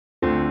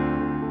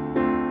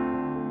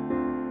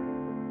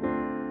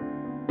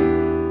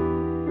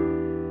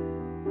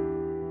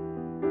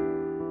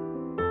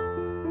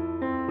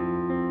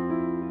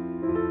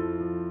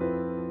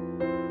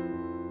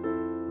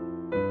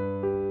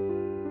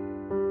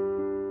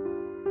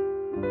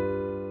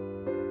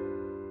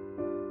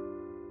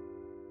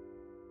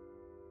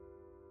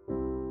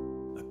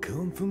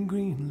from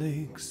green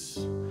lakes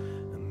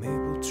and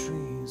maple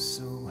trees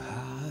so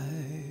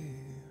high,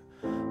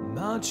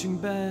 marching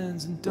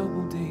bands and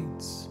double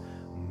dates,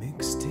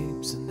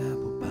 mixtapes and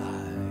apple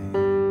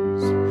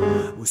pies,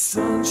 where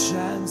sun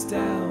shines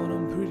down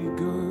on pretty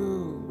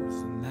girls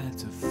and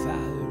lights a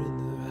fire in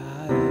their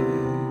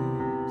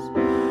eyes.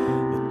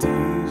 The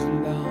days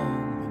are long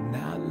but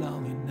not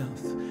long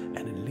enough,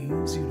 and it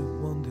leaves you to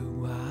wonder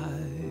why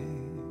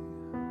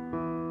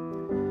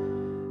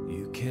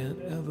you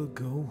can't ever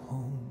go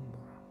home,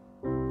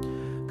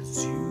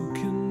 'cause you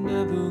can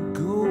never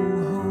go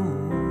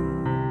home.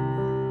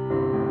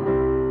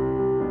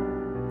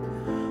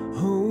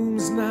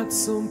 Home's not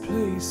some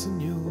place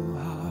in your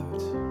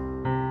heart.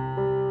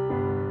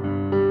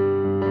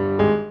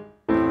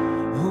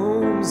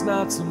 Home's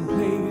not some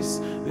place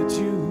that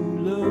you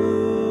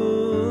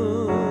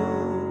love.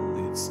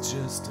 It's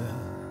just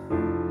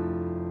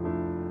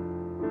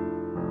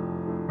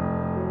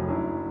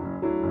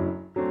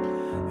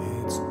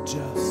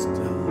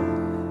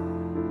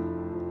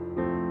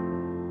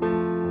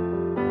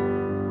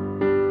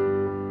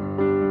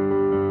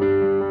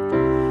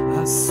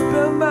I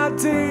spend my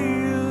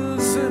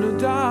days in a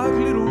dark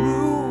little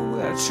room.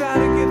 I try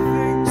to get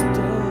things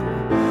done.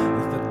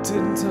 If I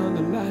didn't turn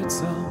the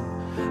lights on,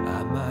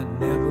 I might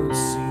never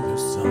see the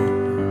sun.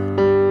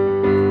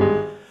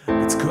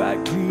 It's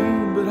quite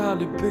clean but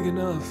hardly big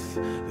enough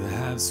to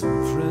have some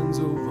friends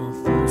over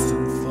for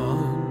some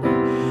fun.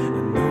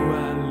 And though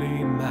I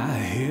lay my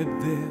head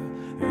there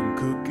and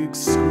cook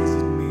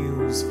exquisite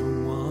meals for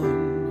one,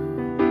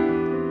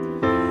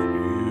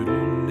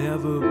 it'll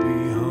never be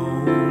home.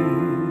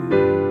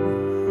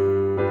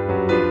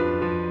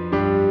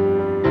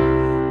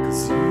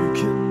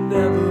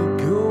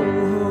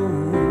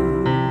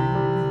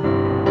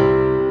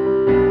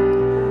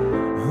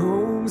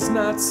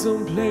 Not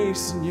some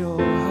place in your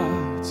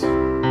heart.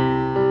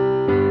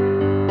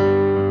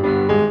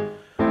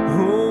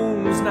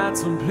 Home's not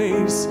some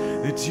place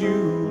that you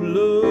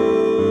love.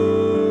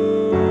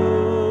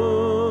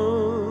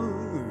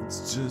 It's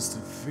just a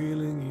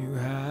feeling you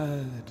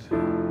had.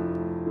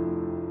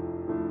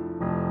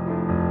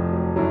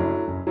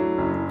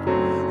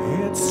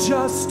 It's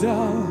just a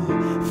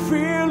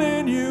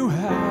feeling you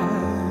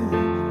had.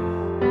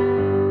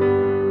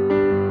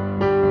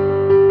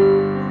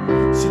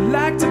 She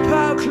liked to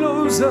pile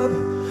clothes up,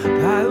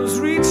 piles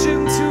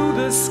reaching to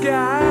the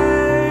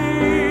sky.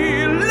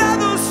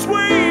 Leather,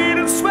 suede,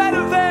 and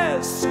sweater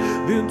vests,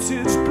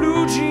 vintage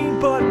blue jean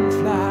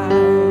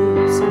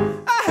buttonflies.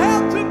 I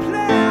helped her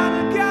plant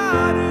a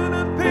garden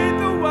and paint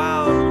the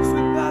walls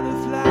with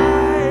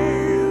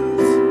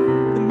butterflies.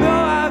 And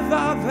though I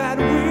thought that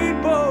we'd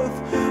both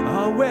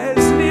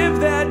always live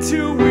there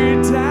till we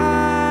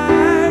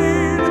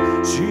died,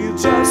 she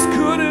just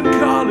couldn't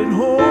call it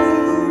home.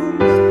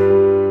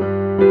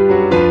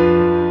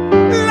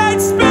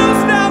 Light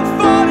spills down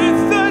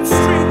 43rd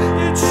Street,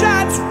 it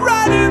shines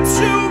right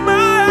into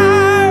my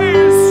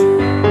eyes.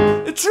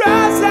 It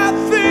dries out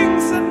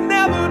things I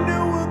never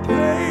knew were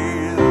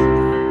pain.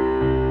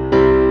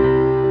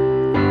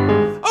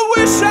 I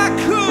wish I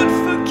could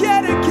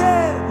forget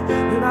again,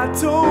 and I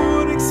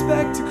don't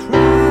expect to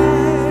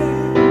cry.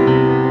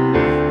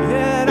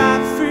 Yet I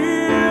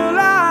feel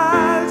I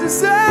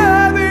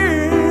deserve it.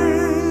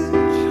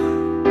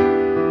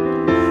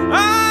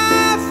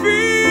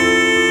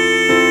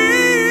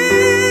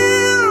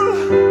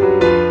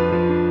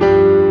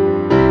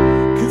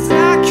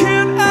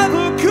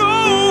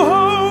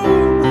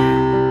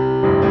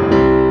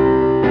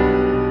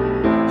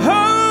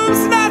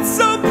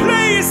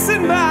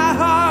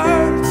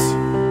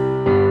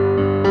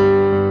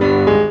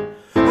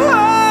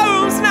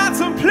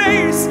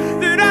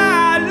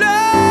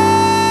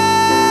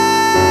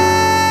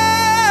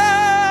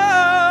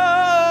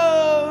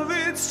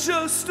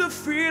 Just a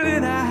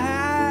feeling I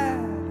had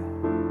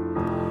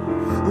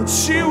when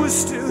she was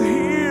still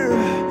here.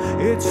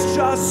 It's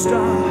just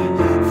a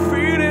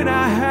feeling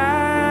I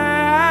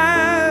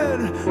had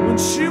when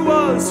she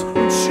was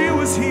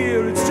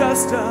here. It's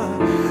just a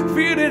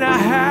feeling I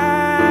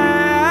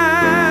had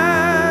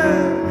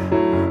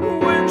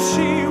when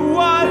she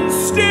was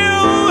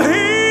still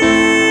here.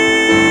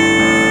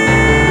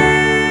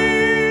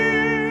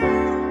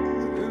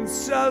 It's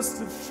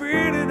just a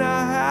feeling I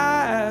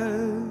had.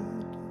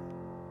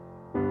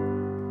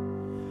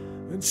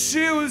 And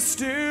she was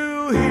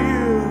still here.